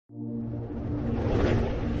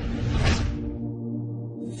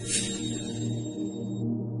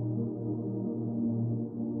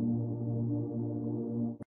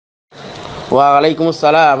ওয়ালাইকুম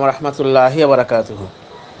আসসালাম রহমতুল্লাহি ওয়া বারাকাতুহু।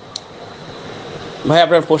 ভাই,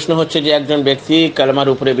 আপনার প্রশ্ন হচ্ছে যে একজন ব্যক্তি কালেমার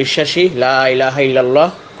উপরে বিশ্বাসী, লা ইলাহা ইল্লাল্লাহ,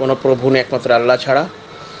 কোনো প্রভু নেই একমাত্র আল্লাহ ছাড়া,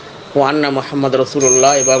 ও আন্না মুহাম্মদ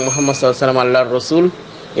রসুল্লাহ, এবং মুহাম্মদ সাল্লাল্লাহু আলাইহি ওয়াসাল্লাম আল্লাহর রসুল,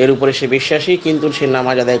 এর উপরে সে বিশ্বাসী, কিন্তু সে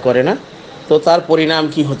নামাজ আদায় করে না। তো তার পরিণাম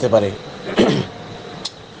কি হতে পারে?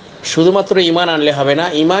 শুধুমাত্র ঈমান আনলে হবে না,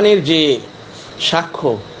 ঈমানের যে সাক্ষ্য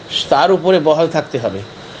তার উপরে বহাল থাকতে হবে।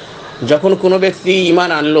 যখন কোনো ব্যক্তি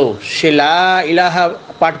ঈমান আনলো, সে লা ইলাহা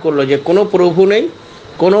পাঠ করলো যে কোনো প্রভু নেই,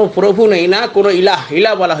 কোনো প্রভু নেই, না কোনো ইলাহ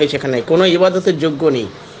বলা হয়েছে এখানে, কোনো ইবাদতের যোগ্য নেই,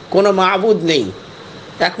 কোনো মাবুদ নেই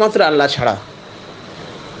একমাত্র আল্লাহ ছাড়া।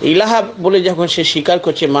 ইলাহা বলে যখন সে স্বীকার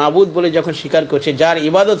করছে, মাবুদ বলে যখন স্বীকার করছে, যার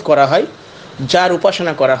ইবাদত করা হয়, যার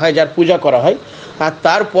উপাসনা করা হয়, যার পূজা করা হয়, আর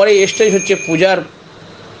তারপরে স্টেজ হচ্ছে পূজার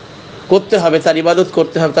করতে হবে, তার ইবাদত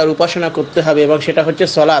করতে হবে, তার উপাসনা করতে হবে, এবং সেটা হচ্ছে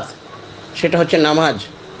সলাত, সেটা হচ্ছে নামাজ।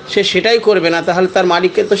 সে সেটাই করবে না, তাহলে তার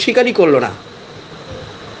মালিককে তো স্বীকারই করলো না।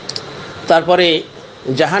 তারপরে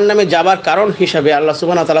জাহান্নামে যাবার কারণ হিসাবে আল্লাহ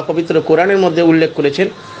সুবহানাহু ওয়া তাআলা পবিত্র কোরআনের মধ্যে উল্লেখ করেছেন,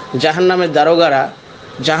 জাহান্নামের দারোগারা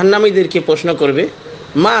জাহান্নামীদেরকে প্রশ্ন করবে,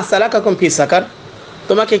 মা সালাকাকুম ফি সাকার,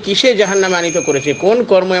 তোমাকে কিসে জাহান্নামে আনিত করেছে, কোন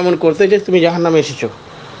কর্ম এমন করতে যে তুমি জাহান্নামে এসেছো?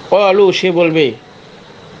 ক্বালু, সে বলবে,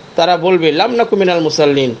 তারা বলবে, লাম নাকু মিনাল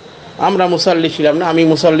মুসাল্লিন, আমরা মুসাল্লি ছিলাম না, আমি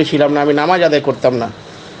মুসাল্লি ছিলাম না, আমি নামাজ আদায় করতাম না।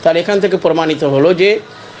 তার এখান থেকে প্রমাণিত হলো যে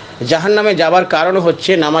জাহান্নামে যাবার কারণ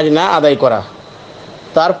হচ্ছে নামাজ না আদায় করা।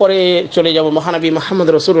 তারপরে চলে যাব মহানবী মুহাম্মদ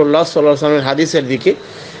রাসূলুল্লাহ সাল্লাল্লাহু আলাইহি ওয়াসাল্লামের হাদিসের দিকে।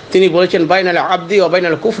 তিনি বলেছেন, বাইনাল আবদি ওয়া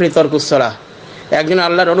বাইনাল কুফরি তারকুস সালাহ, একজন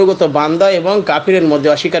আল্লাহর অনুগত বান্দা এবং কাফিরের মধ্যে,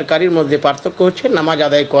 অস্বীকারীর মধ্যে পার্থক্য হচ্ছে নামাজ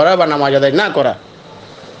আদায় করা বা নামাজ আদায় না করা।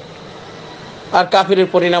 আর কাফিরের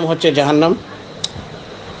পরিণাম হচ্ছে জাহান্নাম।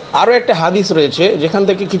 আরও একটা হাদিস রয়েছে যেখান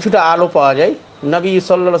থেকে কিছুটা আলো পাওয়া যায়। নবী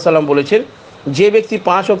সাল্লাল্লাহু আলাইহি ওয়াসাল্লাম বলেছেন, যে ব্যক্তি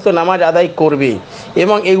 5 ওয়াক্ত নামাজ আদায় করবে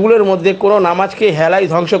এবং এগুলোর মধ্যে কোনো নামাজকে হেলায়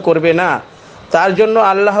ধ্বংস করবে না, তার জন্য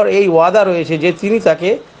আল্লাহর এই ওয়াদা রয়েছে যে তিনি তাকে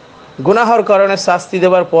গুনাহর কারণে শাস্তি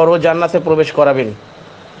দেওয়ার পরও জান্নাতে প্রবেশ করাবেন,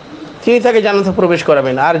 তিনি তাকে জান্নাতে প্রবেশ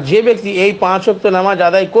করাবেন। আর যে ব্যক্তি এই 5 ওয়াক্ত নামাজ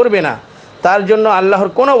আদায় করবে না, তার জন্য আল্লাহর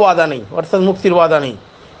কোনো ওয়াদা নেই, অর্থাৎ মুক্তির ওয়াদা নেই।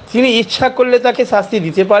 তিনি ইচ্ছা করলে তাকে শাস্তি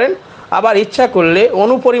দিতে পারেন, আবার ইচ্ছা করলে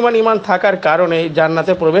অনুপরিমাণ ঈমান থাকার কারণে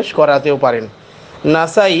জান্নাতে প্রবেশ করাতেও পারেন।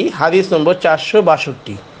 নাসাই হাদিস নম্বর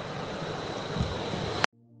 462।